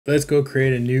Let's go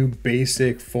create a new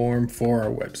basic form for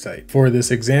our website. For this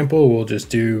example, we'll just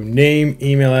do name,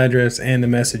 email address, and the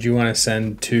message you want to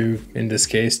send to, in this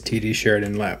case, TD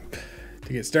Sheridan Lab.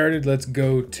 To get started, let's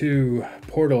go to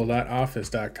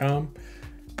portal.office.com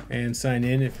and sign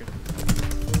in.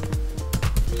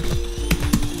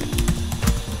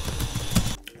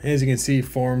 As you can see,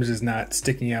 Forms is not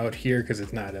sticking out here because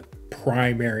it's not a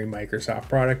primary Microsoft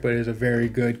product, but it is a very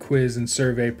good quiz and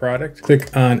survey product.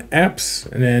 Click on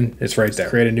apps and then it's right there.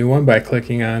 Create a new one by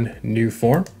clicking on new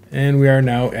form. And we are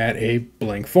now at a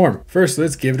blank form. First,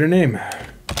 let's give it a name.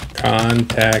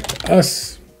 Contact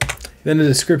us. Then the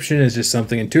description is just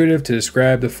something intuitive to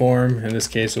describe the form. In this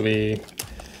case will be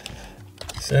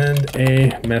send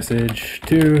a message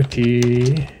to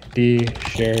TD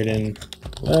Sheridan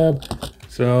Lab.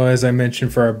 So as I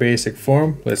mentioned for our basic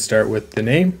form, let's start with the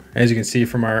name. As you can see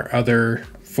from our other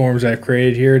forms I've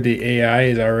created here, the AI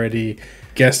is already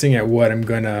guessing at what I'm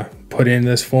gonna put in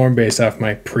this form based off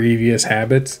my previous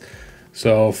habits.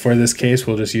 So for this case,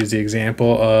 we'll just use the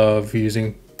example of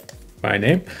using my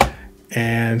name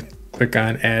and click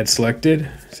on add selected.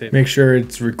 Make sure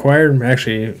it's required.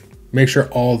 Actually, make sure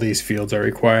all these fields are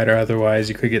required, or otherwise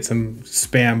you could get some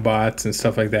spam bots and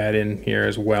stuff like that in here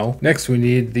as well. Next, we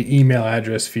need the email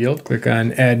address field. Click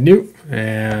on add new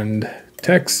and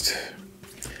text.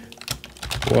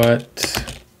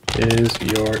 What is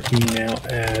your email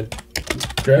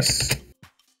address?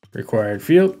 Required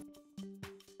field.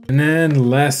 And then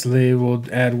lastly, we'll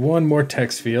add one more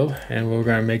text field, and we're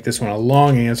going to make this one a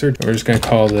long answer. We're just going to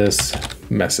call this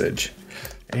message.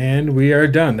 And we are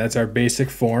done. That's our basic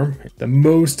form. The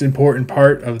most important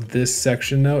part of this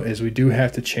section though is we do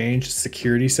have to change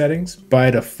security settings.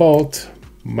 By default,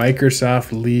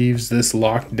 Microsoft leaves this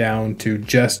locked down to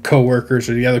just coworkers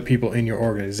or the other people in your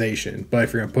organization. But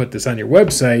if you're gonna put this on your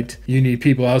website, you need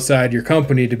people outside your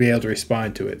company to be able to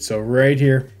respond to it. So right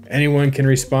here, anyone can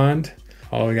respond.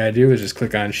 All we gotta do is just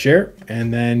click on share,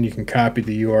 and then you can copy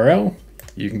the URL.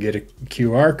 You can get a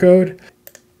QR code.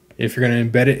 If you're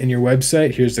going to embed it in your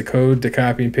website, here's the code to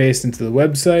copy and paste into the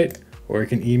website, or you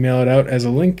can email it out as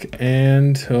a link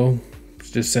and he'll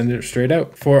just send it straight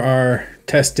out. For our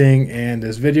testing and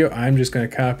this video, I'm just going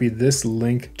to copy this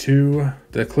link to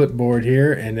the clipboard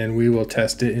here, and then we will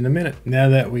test it in a minute. Now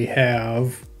that we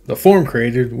have the form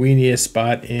created, we need a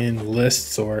spot in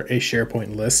lists or a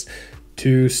SharePoint list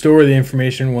to store the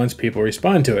information once people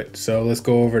respond to it. So let's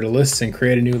go over to lists and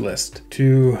create a new list.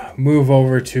 To move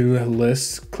over to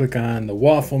lists, click on the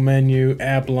waffle menu,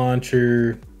 app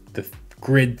launcher, the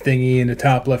grid thingy in the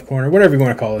top left corner, whatever you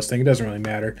want to call this thing, it doesn't really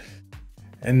matter.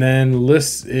 And then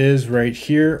lists is right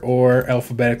here, or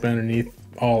alphabetically underneath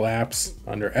all apps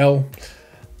under L.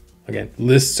 Again,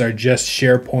 lists are just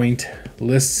SharePoint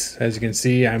lists. As you can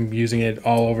see, I'm using it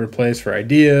all over the place for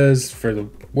ideas, for the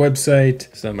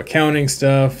website, some accounting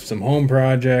stuff, some home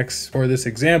projects. For this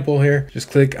example here,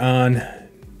 just click on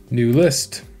new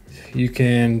list. You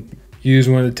can use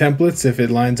one of the templates if it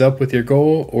lines up with your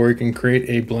goal, or you can create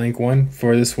a blank one.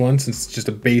 For this one, since it's just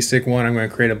a basic one, I'm going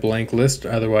to create a blank list.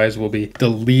 Otherwise, we'll be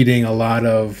deleting a lot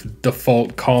of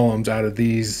default columns out of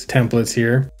these templates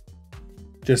here.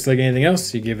 Just like anything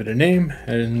else, you give it a name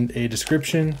and a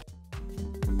description.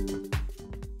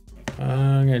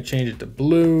 I'm going to change it to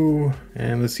blue,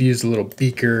 and let's use the little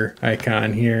beaker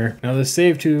icon here. Now the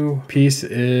save to piece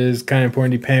is kind of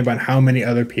important depending on how many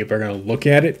other people are going to look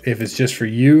at it. If it's just for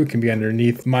you, it can be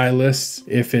underneath my list.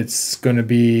 If it's going to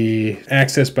be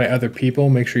accessed by other people,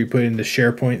 make sure you put in the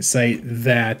SharePoint site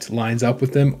that lines up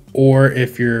with them. Or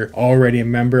if you're already a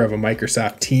member of a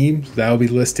Microsoft team, that'll be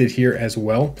listed here as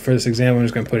well. For this example, I'm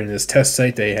just going to put in this test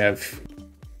site they have.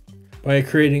 By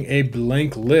creating a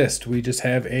blank list, we just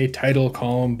have a title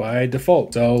column by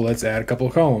default. So let's add a couple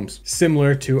of columns.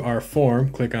 Similar to our form,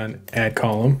 click on add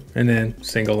column and then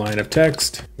single line of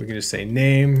text. We can just say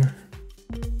name.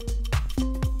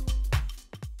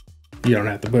 You don't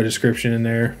have to put a description in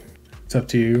there. It's up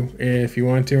to you if you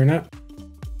want to or not.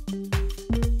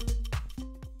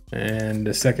 And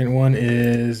the second one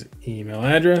is email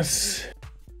address.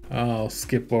 I'll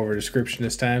skip over description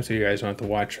this time so you guys don't have to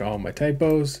watch all my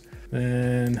typos.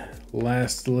 Then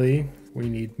lastly, we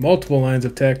need multiple lines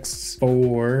of text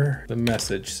for the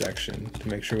message section to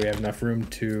make sure we have enough room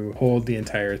to hold the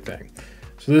entire thing.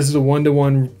 So this is a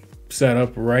one-to-one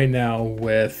setup right now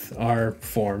with our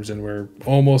forms, and we're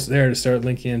almost there to start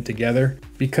linking them together.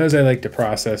 Because I like to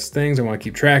process things, I want to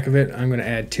keep track of it. I'm going to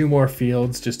add two more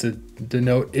fields just to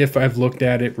denote if I've looked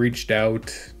at it, reached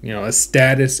out, a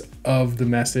status of the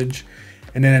message,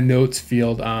 and then a notes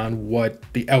field on what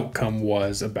the outcome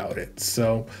was about it.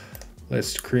 So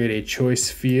let's create a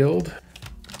choice field.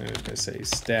 I'm just going to say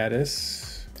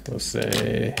status. We'll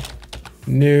say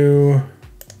new,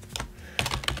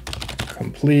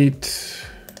 complete,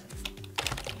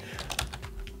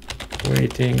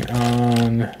 waiting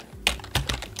on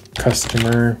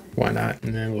customer, why not?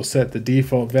 And then we'll set the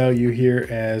default value here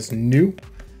as new.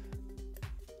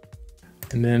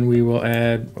 And then we will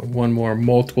add one more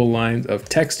multiple lines of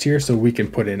text here so we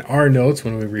can put in our notes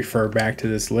when we refer back to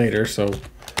this later. So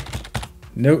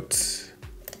notes.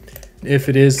 If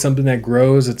it is something that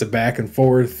grows, it's a back and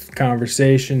forth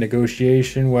conversation,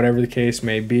 negotiation, whatever the case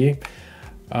may be.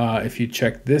 If you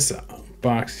check this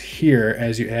box here,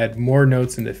 as you add more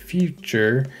notes in the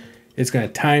future, it's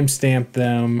going to timestamp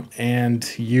them and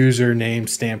username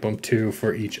stamp them too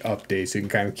for each update. So you can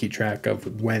kind of keep track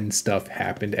of when stuff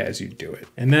happened as you do it.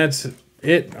 And that's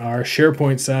it. Our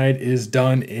SharePoint side is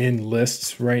done in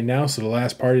lists right now. So the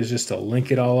last part is just to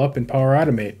link it all up in Power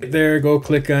Automate. There, go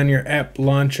click on your app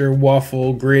launcher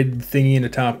waffle grid thingy in the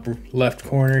top left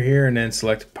corner here and then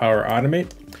select Power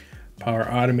Automate. Power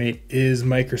Automate is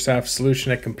Microsoft's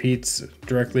solution that competes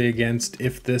directly against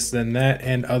If This Then That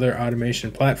and other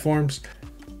automation platforms.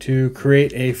 To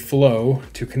create a flow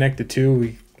to connect the two,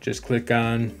 we just click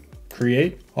on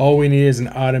Create. All we need is an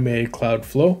automated cloud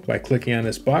flow. By clicking on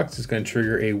this box, it's going to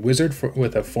trigger a wizard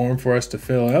with a form for us to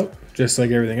fill out. Just like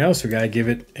everything else, we got to give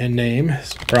it a name.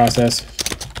 Process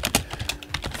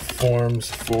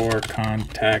forms for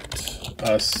contact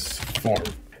us form.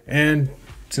 And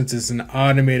since it's an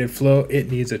automated flow,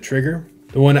 it needs a trigger.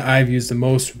 The one that I've used the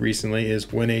most recently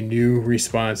is when a new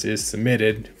response is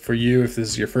submitted. For you, if this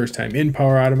is your first time in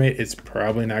Power Automate, it's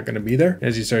probably not going to be there.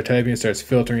 As you start typing, it starts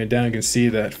filtering it down. You can see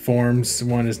that forms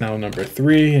one is now number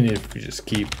 3. And if you just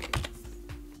keep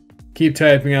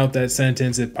typing out that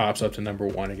sentence, it pops up to number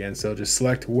 1 again. So just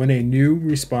select when a new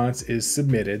response is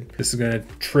submitted. This is going to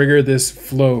trigger this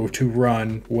flow to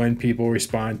run when people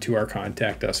respond to our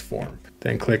Contact Us form.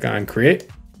 Then click on Create.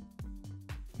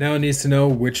 Now it needs to know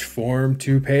which form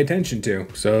to pay attention to.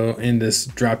 So in this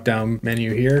drop-down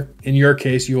menu here, in your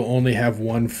case, you will only have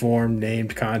one form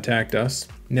named Contact Us.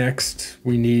 Next,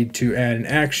 we need to add an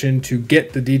action to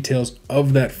get the details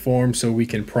of that form so we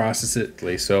can process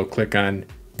it. So click on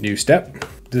New Step.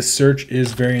 This search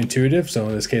is very intuitive. So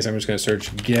in this case, I'm just going to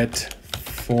search get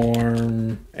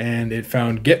form, and it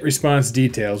found get response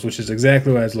details, which is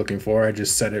exactly what I was looking for. I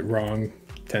just said it wrong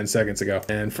 10 seconds ago.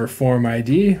 And for form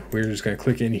ID, we're just going to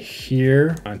click in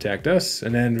here, Contact Us,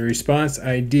 and then the response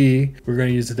ID, we're going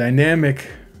to use the dynamic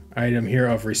item here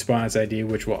of response ID,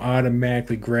 which will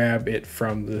automatically grab it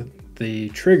from the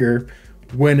trigger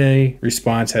when a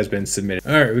response has been submitted.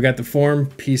 All right, we got the form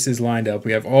pieces lined up.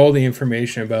 We have all the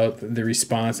information about the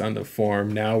response on the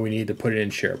form. Now we need to put it in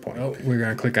SharePoint. We're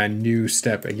going to click on New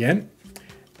Step again,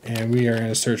 and we are going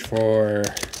to search for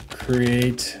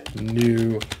Create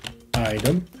New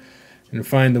Item and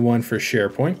find the one for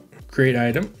SharePoint. Create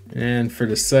item, and for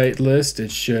the site list,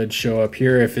 it should show up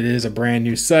here. If it is a brand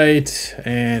new site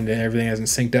and everything hasn't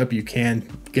synced up, you can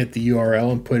get the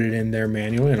URL and put it in there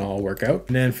manually and it'll all work out.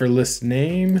 And then for list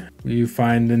name, you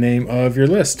find the name of your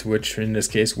list, which in this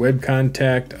case, Web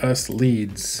Contact Us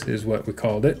Leads is what we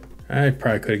called it. I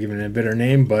probably could have given it a better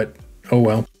name, but oh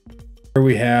well. Here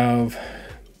we have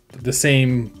the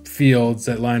same fields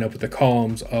that line up with the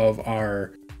columns of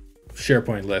our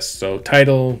SharePoint list. So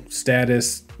title,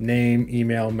 status, name,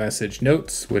 email, message,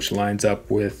 notes, which lines up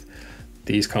with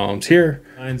these columns here,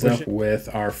 lines up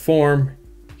with our form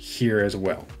here as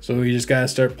well. So we just got to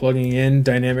start plugging in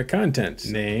dynamic content.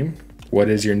 Name, what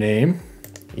is your name?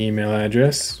 Email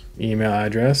address,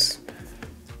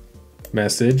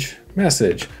 message.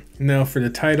 Now for the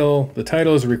title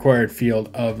is a required field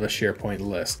of a SharePoint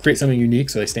list. Create something unique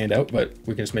so they stand out, but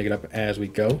we can just make it up as we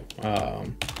go.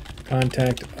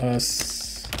 Contact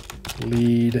Us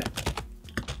Lead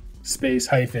space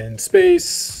hyphen space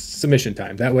submission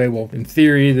time. That way, well, in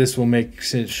theory, this will make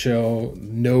it show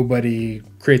nobody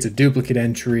creates a duplicate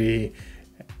entry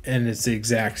and it's the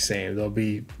exact same. They'll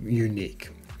be unique.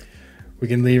 We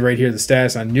can leave right here the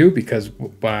status on new because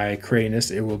by creating this,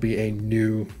 it will be a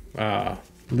new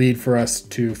lead for us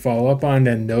to follow up on.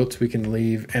 And notes we can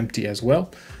leave empty as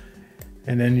well.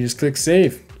 And then you just click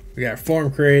save. We got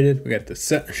form created, we got the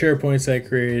SharePoint site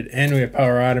created, and we have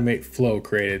Power Automate flow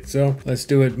created. So let's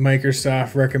do what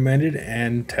Microsoft recommended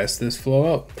and test this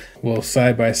flow out. We'll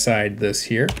side by side this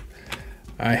here.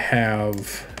 I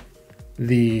have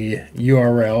the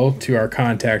URL to our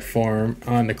contact form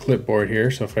on the clipboard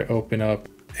here. So if I open up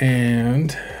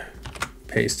and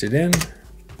paste it in,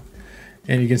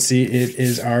 and you can see it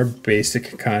is our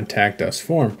basic Contact Us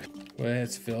form.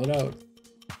 Let's fill it out.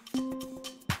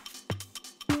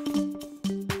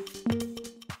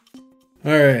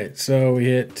 All right, so we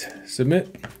hit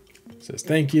submit. It says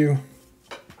thank you.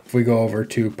 If we go over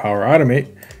to Power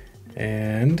Automate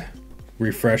and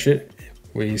refresh it,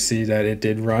 we see that it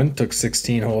did run, took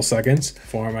 16 whole seconds.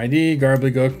 Form ID,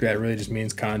 gobbledygook, that really just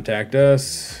means contact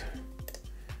us.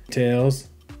 Details,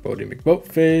 Bodie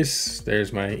McBoatface,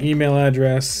 there's my email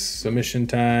address, submission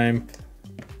time,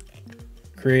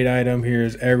 create item,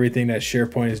 here's everything that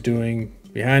SharePoint is doing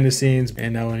behind the scenes.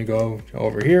 And now when you go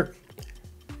over here,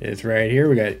 it's right here.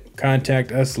 We got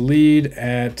contact us lead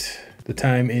at the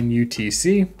time in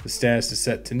UTC. The status is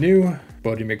set to new,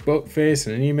 Bodie McBoatface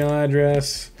and an email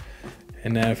address.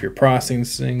 And now if you're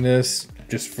processing this,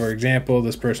 just for example,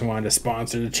 this person wanted to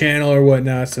sponsor the channel or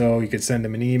whatnot, so you could send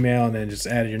them an email and then just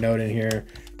add your note in here.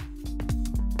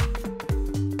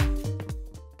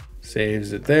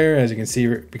 Saves it there. As you can see,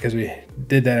 because we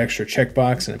did that extra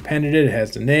checkbox and appended it, it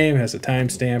has the name, has the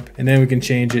timestamp, and then we can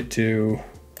change it to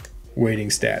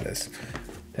waiting status.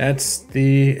 That's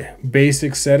the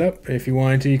basic setup. If you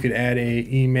wanted to, you could add a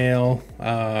email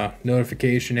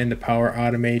notification in the Power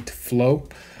Automate flow.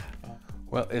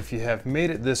 Well, if you have made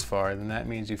it this far, then that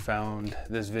means you found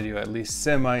this video at least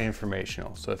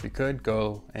semi-informational. So if you could,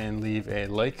 go and leave a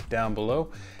like down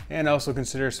below, and also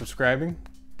consider subscribing.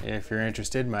 If you're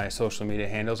interested, my social media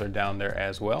handles are down there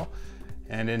as well.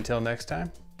 And until next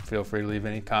time, feel free to leave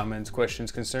any comments,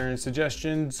 questions, concerns,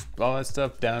 suggestions, all that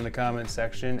stuff down in the comments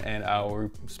section, and I'll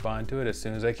respond to it as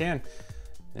soon as I can.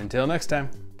 Until next time.